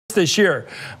this year.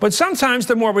 But sometimes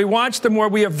the more we watch, the more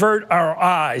we avert our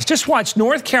eyes. Just watch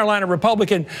North Carolina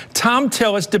Republican Tom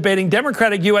Tillis debating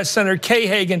Democratic U.S. Senator Kay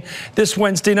Hagan this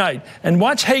Wednesday night. And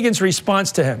watch Hagan's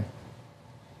response to him.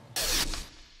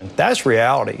 That's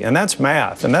reality, and that's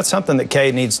math, and that's something that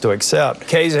Kay needs to accept.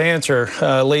 Kay's answer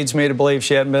leads me to believe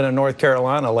she hadn't been in North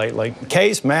Carolina lately.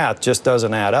 Kay's math just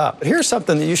doesn't add up. But here's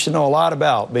something that you should know a lot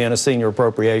about being a senior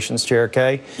appropriations chair,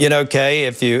 Kay. You know, Kay,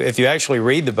 if you actually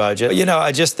read the budget, you know,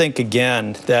 I just think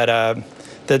again that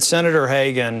that Senator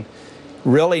Hagan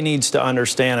really needs to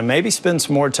understand and maybe spend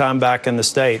some more time back in the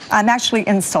state. I'm actually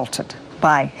insulted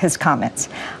by his comments.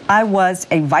 I was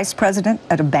a vice president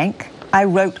at a bank. I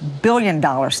wrote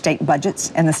billion-dollar state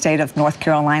budgets in the state of North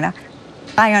Carolina.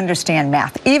 I understand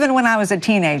math. Even when I was a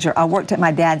teenager, I worked at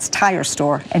my dad's tire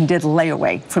store and did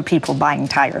layaway for people buying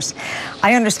tires.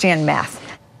 I understand math.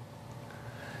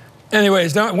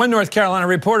 Anyways, one North Carolina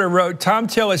reporter wrote, Tom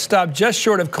Tillis stopped just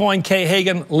short of calling Kay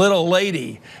Hagan little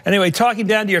lady. Anyway, talking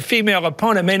down to your female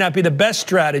opponent may not be the best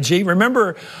strategy.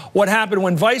 Remember what happened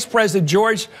when Vice President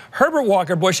George Herbert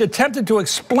Walker Bush attempted to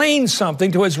explain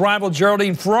something to his rival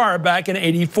Geraldine Ferraro back in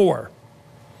 '84.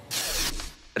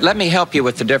 Let me help you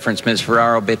with the difference, Ms.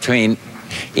 Ferraro, between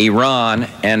Iran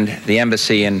and the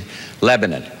embassy in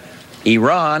Lebanon.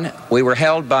 Iran, we were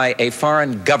held by a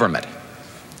foreign government.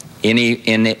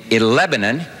 In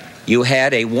Lebanon, you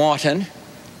had a wanton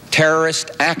terrorist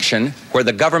action where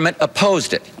the government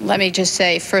opposed it. Let me just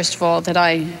say, first of all, that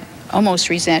I almost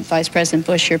resent, Vice President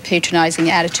Bush, your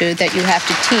patronizing attitude that you have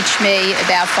to teach me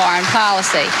about foreign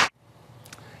policy.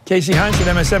 Casey Heinzen,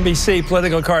 MSNBC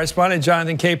political correspondent.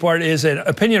 Jonathan Capehart is an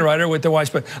opinion writer with the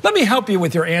Washington Post. Let me help you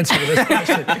with your answer to this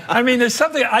question. I mean, there's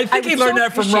something, I think he learned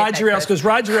that from Roger Ailes, because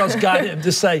Roger Ailes got him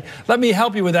to say, let me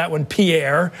help you with that one,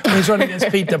 Pierre, when he's running against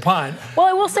Pete DuPont. Well,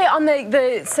 I will say on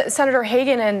the Senator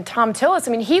Hagan and Tom Tillis,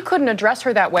 I mean, he couldn't address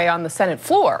her that way on the Senate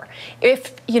floor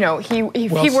if, you know, he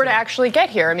were to actually get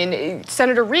here. I mean,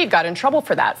 Senator Reid got in trouble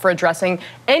for that, for addressing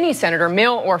any senator,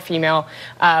 male or female,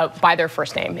 by their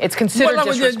first name. It's considered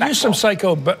disrespectful. Use some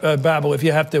psycho babble if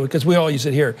you have to, because we all use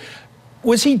it here.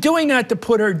 Was he doing that to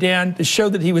put her down, to show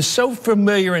that he was so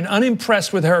familiar and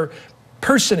unimpressed with her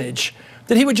personage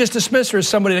that he would just dismiss her as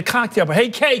somebody to cocktail? But hey,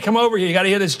 Kay, come over here. You got to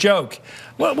hear this joke.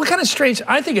 What kind of strange?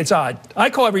 I think it's odd.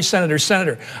 I call every senator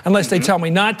senator unless they tell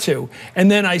me not to. And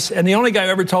then and the only guy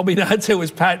who ever told me not to was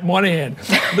Pat Moynihan.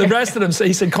 The rest of them,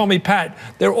 he said, call me Pat.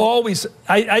 They're always.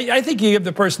 I think you give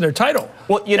the person their title.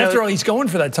 Well, you know, after all, he's going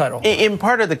for that title. In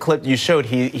part of the clip you showed,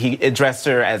 he addressed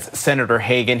her as Senator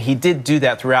Hagan. He did do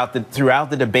that throughout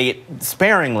the debate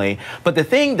sparingly. But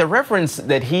the reference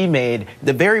that he made,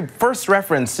 the very first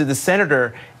reference to the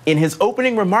senator in his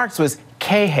opening remarks was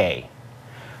Kay.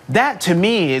 That, to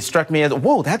me, it struck me as,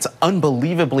 whoa, that's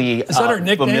unbelievably Is that her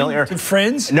nickname familiar. To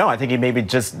friends? No, I think he maybe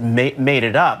just made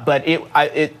it up. But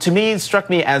it to me, struck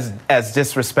me as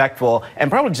disrespectful and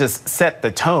probably just set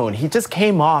the tone. He just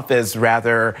came off as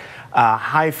rather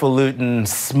highfalutin,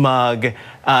 smug,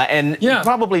 and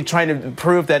probably trying to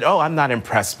prove that, oh, I'm not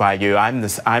impressed by you. I'm the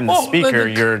speaker.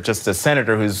 You're just a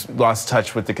senator who's lost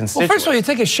touch with the constituents. Well, first of all, you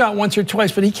take a shot once or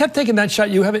twice, but he kept taking that shot.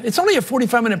 You haven't. It's only a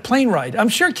 45-minute plane ride. I'm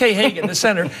sure Kay Hagan, the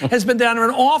senator, has been down there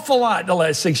an awful lot in the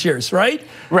last 6 years, right?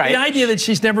 Right. The idea that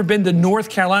she's never been to North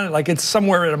Carolina, like it's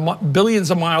somewhere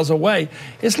billions of miles away,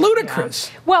 is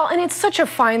ludicrous. Yeah. Well, and it's such a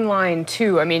fine line,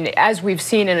 too. I mean, as we've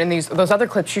seen in those other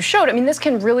clips you showed, I mean, this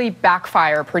can really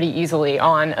backfire pretty easily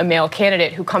on a male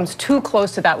candidate who comes too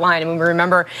close to that line. I mean, we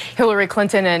remember Hillary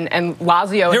Clinton and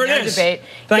Lazio in their debate.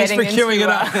 Thanks for queuing it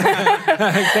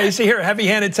up. Casey, here,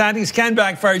 heavy-handed tactics can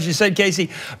backfire, as you said, Casey.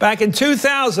 Back in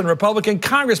 2000, Republican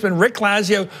Congressman Rick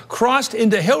Lazio crossed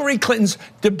into Hillary Clinton's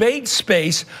debate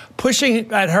space,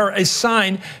 pushing at her a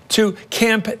sign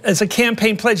as a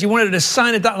campaign pledge. He wanted her to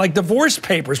sign it like divorce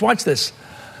papers. Watch this.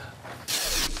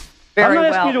 I'm not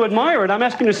asking you to admire it. I'm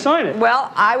asking you to sign it.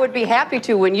 Well, I would be happy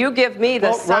to when you give me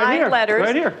the signed letters.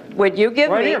 Right here. Would you give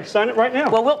me? Right here. Sign it right now.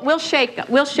 Well, we'll shake on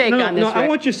this. No, I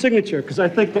want your signature because I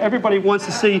think that everybody wants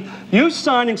to see you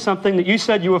signing something that you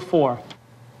said you were for.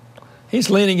 He's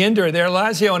leaning into her there.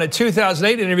 Lazio, in a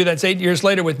 2008 interview that's 8 years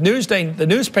later with Newsday, the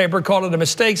newspaper called it a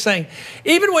mistake, saying,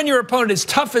 even when your opponent is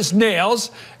tough as nails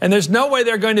and there's no way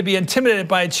they're going to be intimidated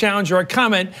by a challenge or a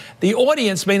comment, the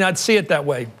audience may not see it that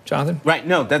way. Jonathan? Right.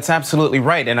 No, that's absolutely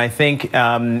right. And I think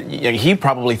he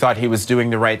probably thought he was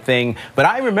doing the right thing. But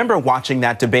I remember watching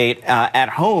that debate at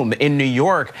home in New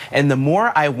York. And the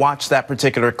more I watched that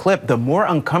particular clip, the more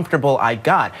uncomfortable I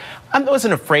got. I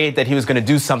wasn't afraid that he was going to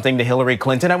do something to Hillary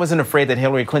Clinton. I wasn't afraid that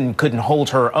Hillary Clinton couldn't hold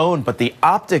her own. But the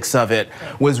optics of it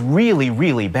was really,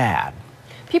 really bad.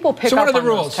 People pick up on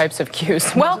those types of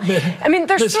cues. Well, I mean,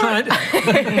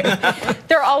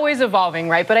 they're always evolving,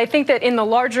 right? But I think that in the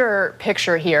larger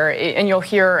picture here, and you'll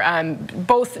hear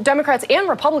both Democrats and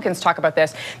Republicans talk about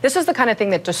this, this is the kind of thing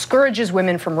that discourages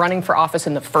women from running for office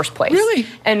in the first place. Really?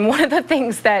 And one of the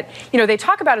things that, they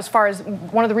talk about as far as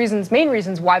one of the main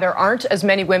reasons why there aren't as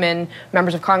many women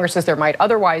members of Congress as there might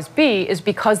otherwise be is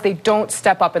because they don't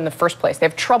step up in the first place. They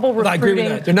have trouble recruiting. I agree with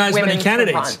that. There are not as many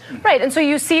candidates. Right, and so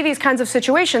you see these kinds of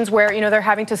situations where, they're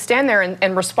having to stand there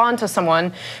and respond to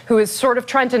someone who is sort of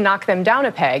trying to knock them down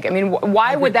a peg. I mean,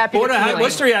 why would that be appealing?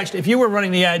 What's the reaction? If you were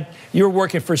running the ad, you were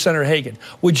working for Senator Hagan,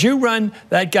 would you run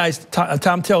that guy's,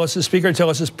 Tom Tillis, Speaker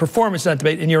Tillis' performance in that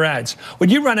debate in your ads?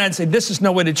 Would you run ads and say, this is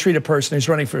no way to treat a person who's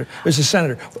running for, as a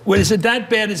senator? Is it that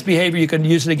bad his behavior you can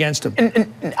use it against him?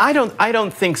 And I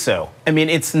don't think so. I mean,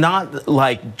 it's not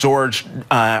like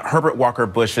Herbert Walker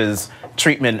Bush's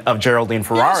treatment of Geraldine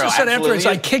Ferraro. He also said afterwards,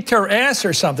 I kicked her ass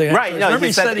or something. Right. No,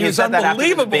 he said he was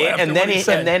unbelievable. And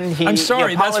then he I'm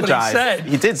sorry, apologized. That's what he said.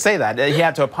 He did say that. He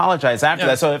had to apologize after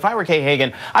that. So if I were Kay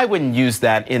Hagan, I wouldn't use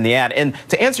that in the ad. And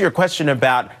to answer your question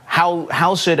about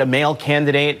how should a male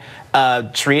candidate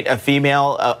treat a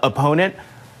female opponent,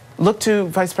 look to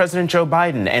Vice President Joe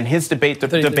Biden and his debate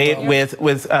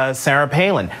with Sarah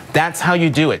Palin. That's how you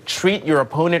do it. Treat your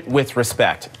opponent with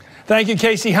respect. Thank you,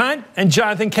 Casey Hunt and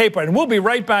Jonathan Capehart. And we'll be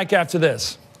right back after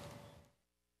this.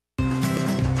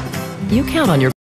 You count on your